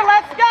right here.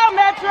 Let's go,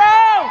 Metro.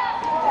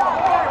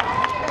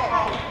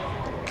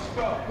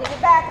 Get it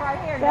back right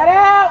here. Set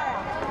out.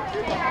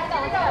 Set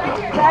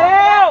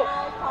out.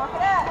 Talk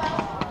it up.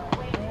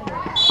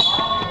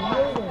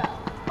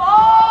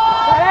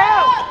 Set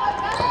out.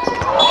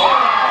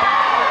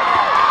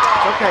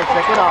 Okay,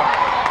 check it off.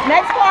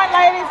 Next point,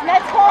 ladies.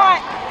 Next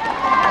point.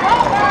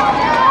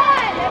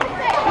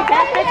 You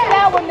can't fix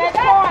that one. Next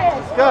point.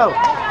 Let's go.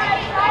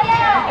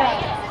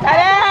 Set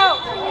out.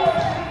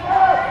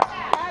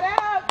 Set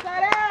out.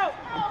 Set out.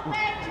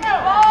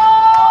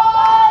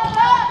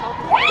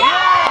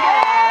 Yeah!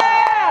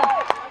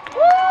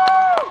 Woo!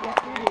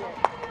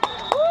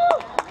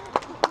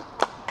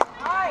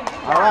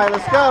 All right,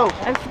 let's go.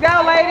 Let's go,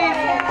 ladies.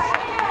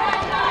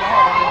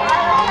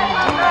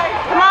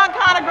 Come on,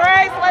 Connor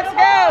Grace. Let's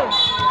go.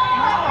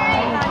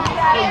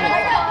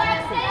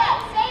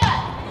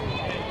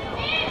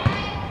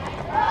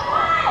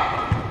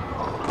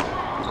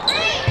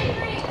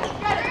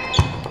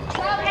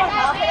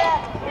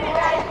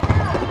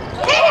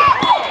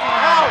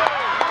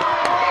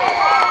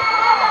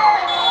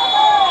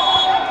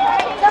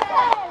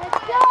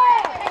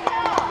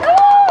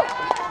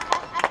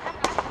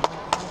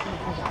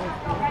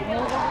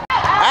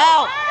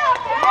 Out.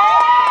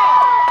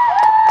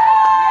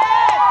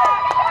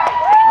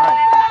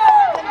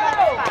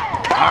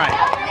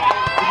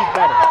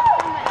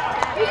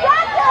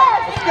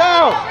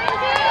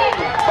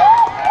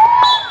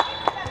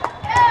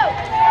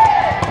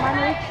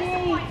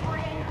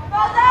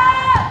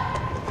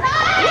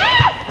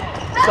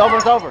 over,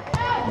 it's over.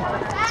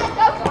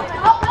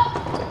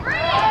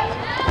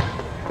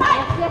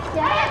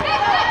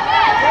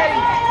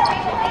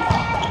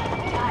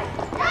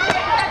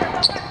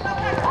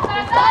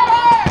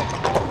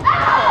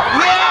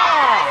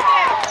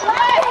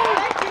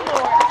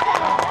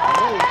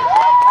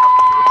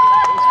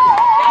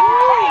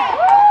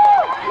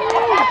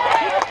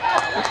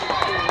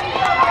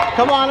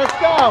 Come on, let's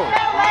go.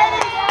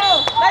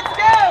 Let's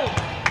go.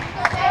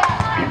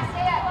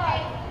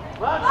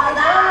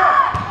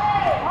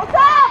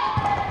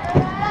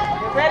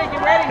 Get ready,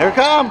 get ready. Here it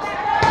comes. Get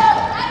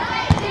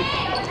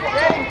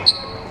ready.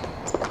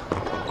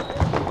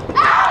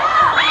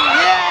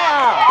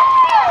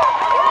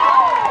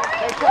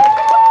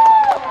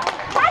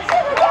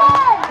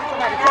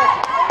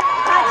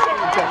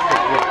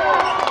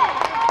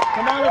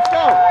 Come on, let's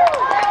go.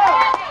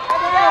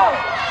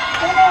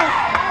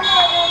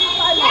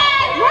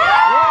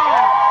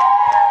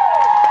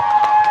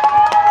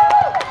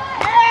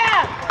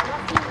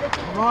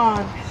 Come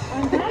on.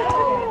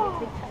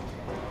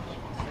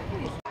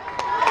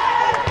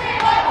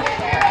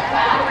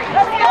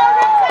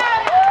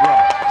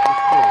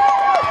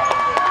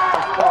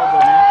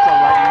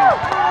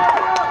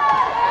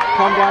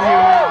 Come down here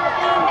now.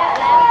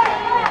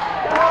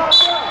 Let's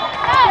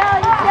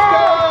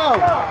go!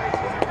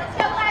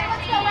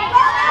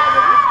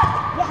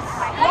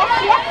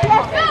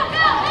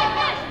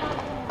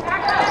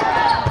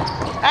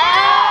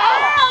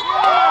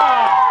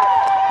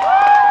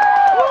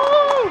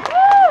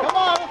 Come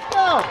on, let's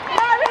go! Come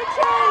on,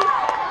 Richie!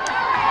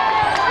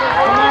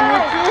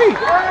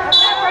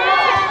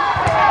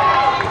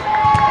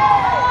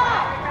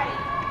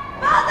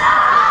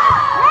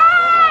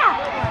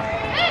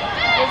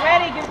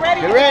 Get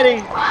ready. Get ready!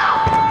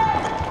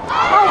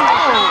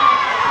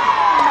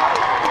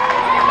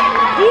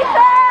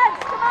 Defense!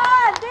 Come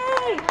on, D!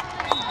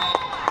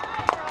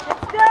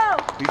 Let's go!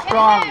 Be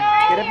strong.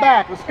 Get it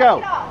back. Let's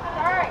go.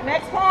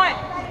 Next point.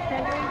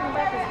 Can't do anything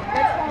back this one.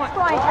 Next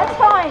point. Next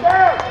point.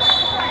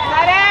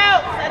 Side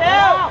out. Side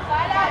out.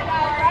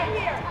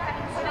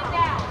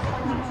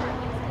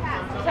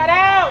 Side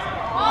out.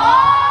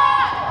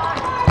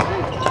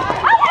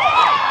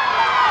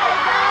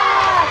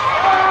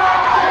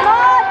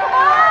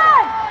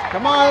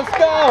 Come on, let's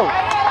go.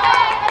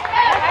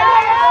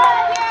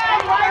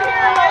 Right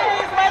here,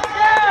 ladies. Let's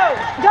go.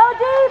 Go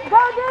deep!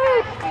 Go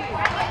deep!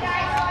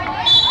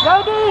 Go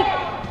deep!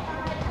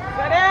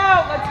 Side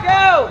out. Let's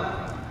go.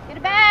 Get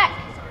it back.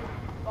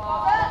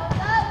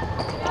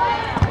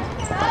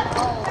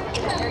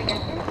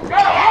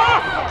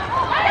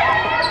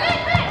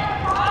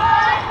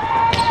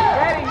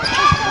 Ready.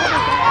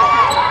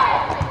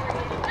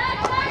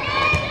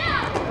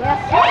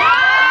 Let's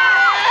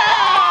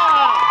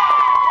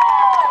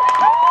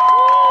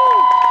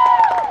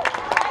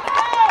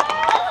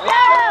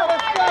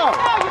go.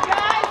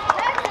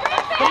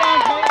 Come on,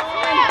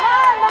 Caitlin.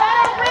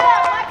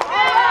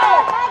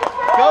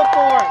 Go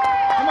for it.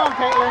 Come on,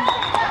 Caitlin.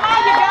 Come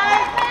on, you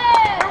guys.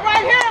 We're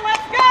right here.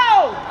 Let's go.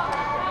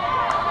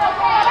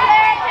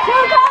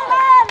 Shoot,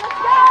 Caitlin! Let's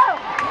go!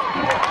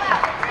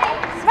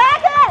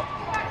 Smack it!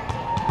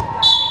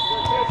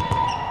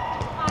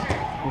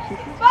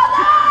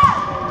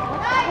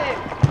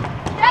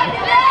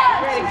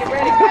 Ready. Get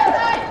ready.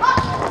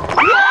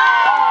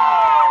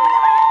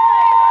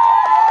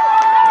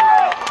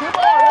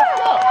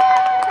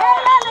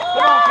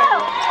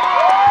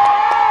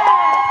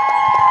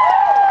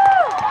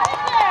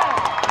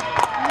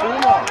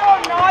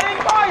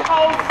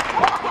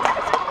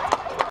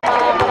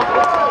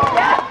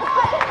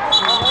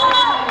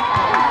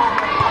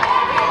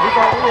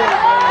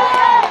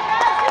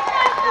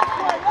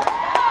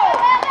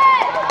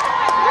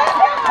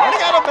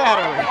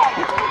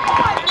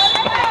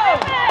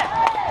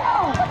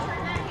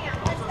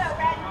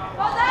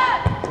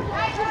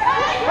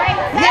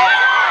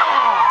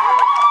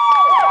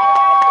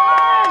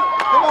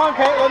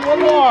 Caitlin, one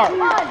more. Let's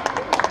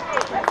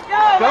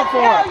go. Go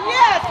for it.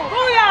 Yes.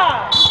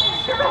 Booyah.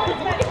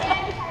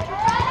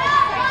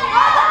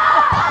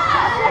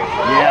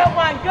 Yeah.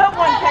 Good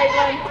one,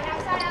 Caitlin.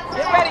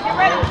 Get ready, get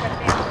ready.